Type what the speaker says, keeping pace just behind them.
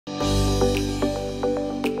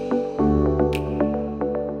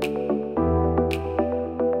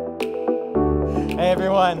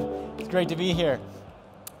great to be here.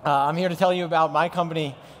 I'm here to tell you about my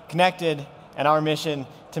company, Konnected, and our mission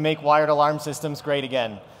to make wired alarm systems great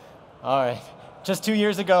again. All right. Just 2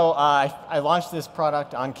 years ago, I launched this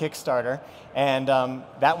product on Kickstarter, and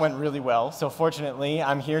that went really well. So fortunately,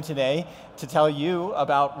 I'm here today to tell you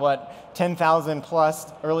about what 10,000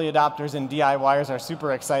 plus early adopters and DIYers are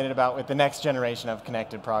super excited about with the next generation of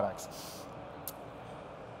connected products.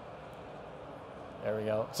 There we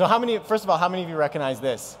go. So first of all, how many of you recognize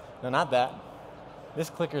this? No, not that.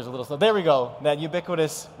 This clicker is a little slow. There we go, that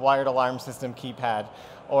ubiquitous wired alarm system keypad,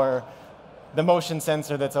 or the motion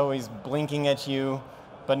sensor that's always blinking at you,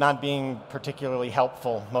 but not being particularly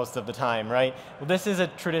helpful most of the time, right? Well, this is a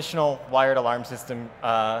traditional wired alarm system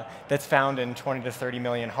that's found in 20 to 30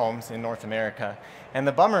 million homes in North America. And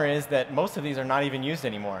the bummer is that most of these are not even used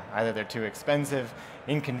anymore. Either they're too expensive,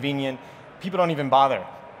 inconvenient, people don't even bother.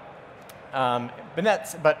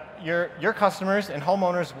 But your customers and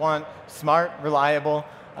homeowners want smart, reliable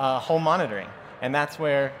home monitoring, and that's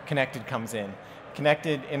where Konnected comes in.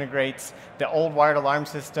 Konnected integrates the old wired alarm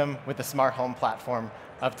system with the smart home platform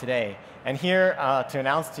of today. And here to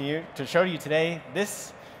announce to you, to show you today,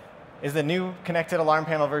 this is the new Konnected Alarm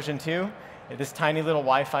Panel version 2. This tiny little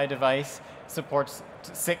Wi-Fi device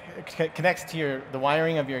connects to the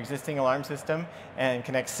wiring of your existing alarm system and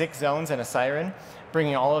connects 6 zones and a siren,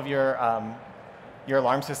 bringing all of your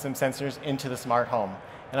alarm system sensors into the smart home.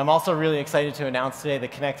 And I'm also really excited to announce today the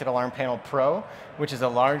Konnected Alarm Panel Pro, which is a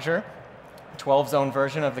larger 12-zone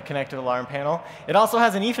version of the Konnected Alarm Panel. It also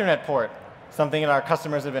has an Ethernet port, something that our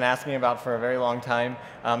customers have been asking about for a very long time.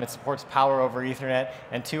 It supports power over Ethernet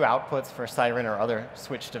and 2 outputs for siren or other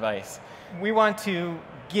switch device. We want to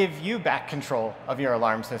give you back control of your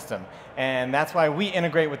alarm system, and that's why we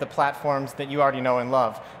integrate with the platforms that you already know and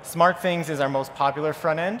love. SmartThings is our most popular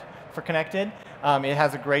front end for Konnected. It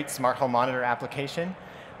has a great smart home monitor application.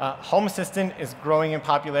 Home Assistant is growing in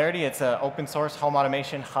popularity. It's an open source home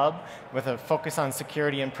automation hub with a focus on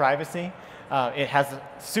security and privacy. It has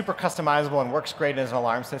super customizable and works great as an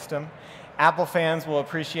alarm system. Apple fans will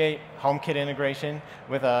appreciate HomeKit integration.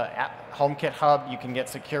 With a HomeKit hub, you can get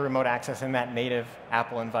secure remote access in that native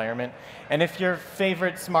Apple environment. And if your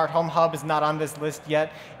favorite smart home hub is not on this list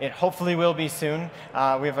yet, it hopefully will be soon.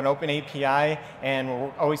 We have an open API, and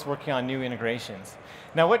we're always working on new integrations.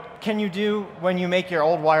 Now, what can you do when you make your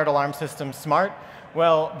old wired alarm system smart?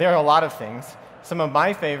 Well, there are a lot of things. Some of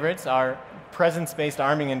my favorites are presence-based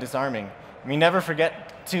arming and disarming. I mean, never forget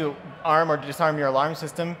to arm or disarm your alarm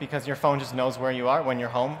system, because your phone just knows where you are when you're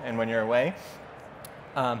home and when you're away.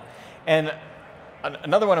 And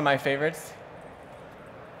another one of my favorites,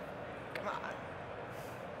 come on.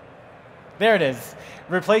 There it is.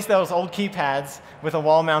 Replace those old keypads with a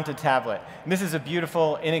wall-mounted tablet. And this is a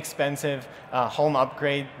beautiful, inexpensive home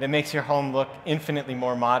upgrade that makes your home look infinitely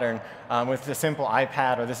more modern with a simple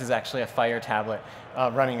iPad, or this is actually a Fire tablet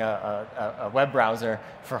running a web browser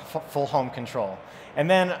for full home control. And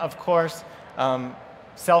then, of course,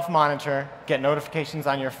 self-monitor, get notifications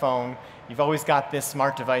on your phone. You've always got this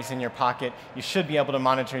smart device in your pocket. You should be able to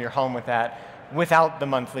monitor your home with that without the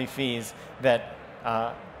monthly fees that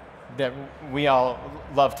we all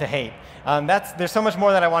love to hate. There's so much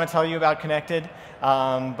more that I want to tell you about Konnected,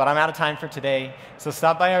 but I'm out of time for today. So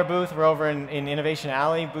stop by our booth. We're over in Innovation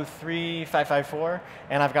Alley, booth 3554,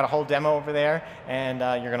 and I've got a whole demo over there, and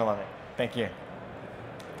you're going to love it. Thank you.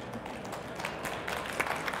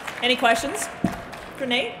 Any questions for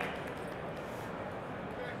Nate?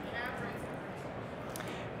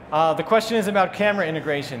 The question is about camera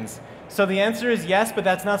integrations. So the answer is yes, but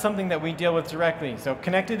that's not something that we deal with directly. So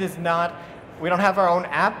Konnected is not, we don't have our own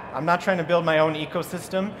app. I'm not trying to build my own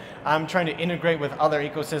ecosystem. I'm trying to integrate with other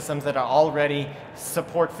ecosystems that are already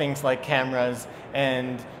support things like cameras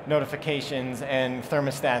and notifications and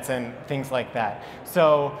thermostats and things like that.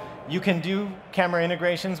 So you can do camera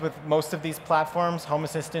integrations with most of these platforms, Home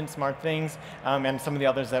Assistant, SmartThings, and some of the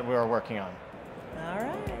others that we're working on. All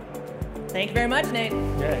right. Thank you very much, Nate.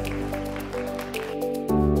 Good.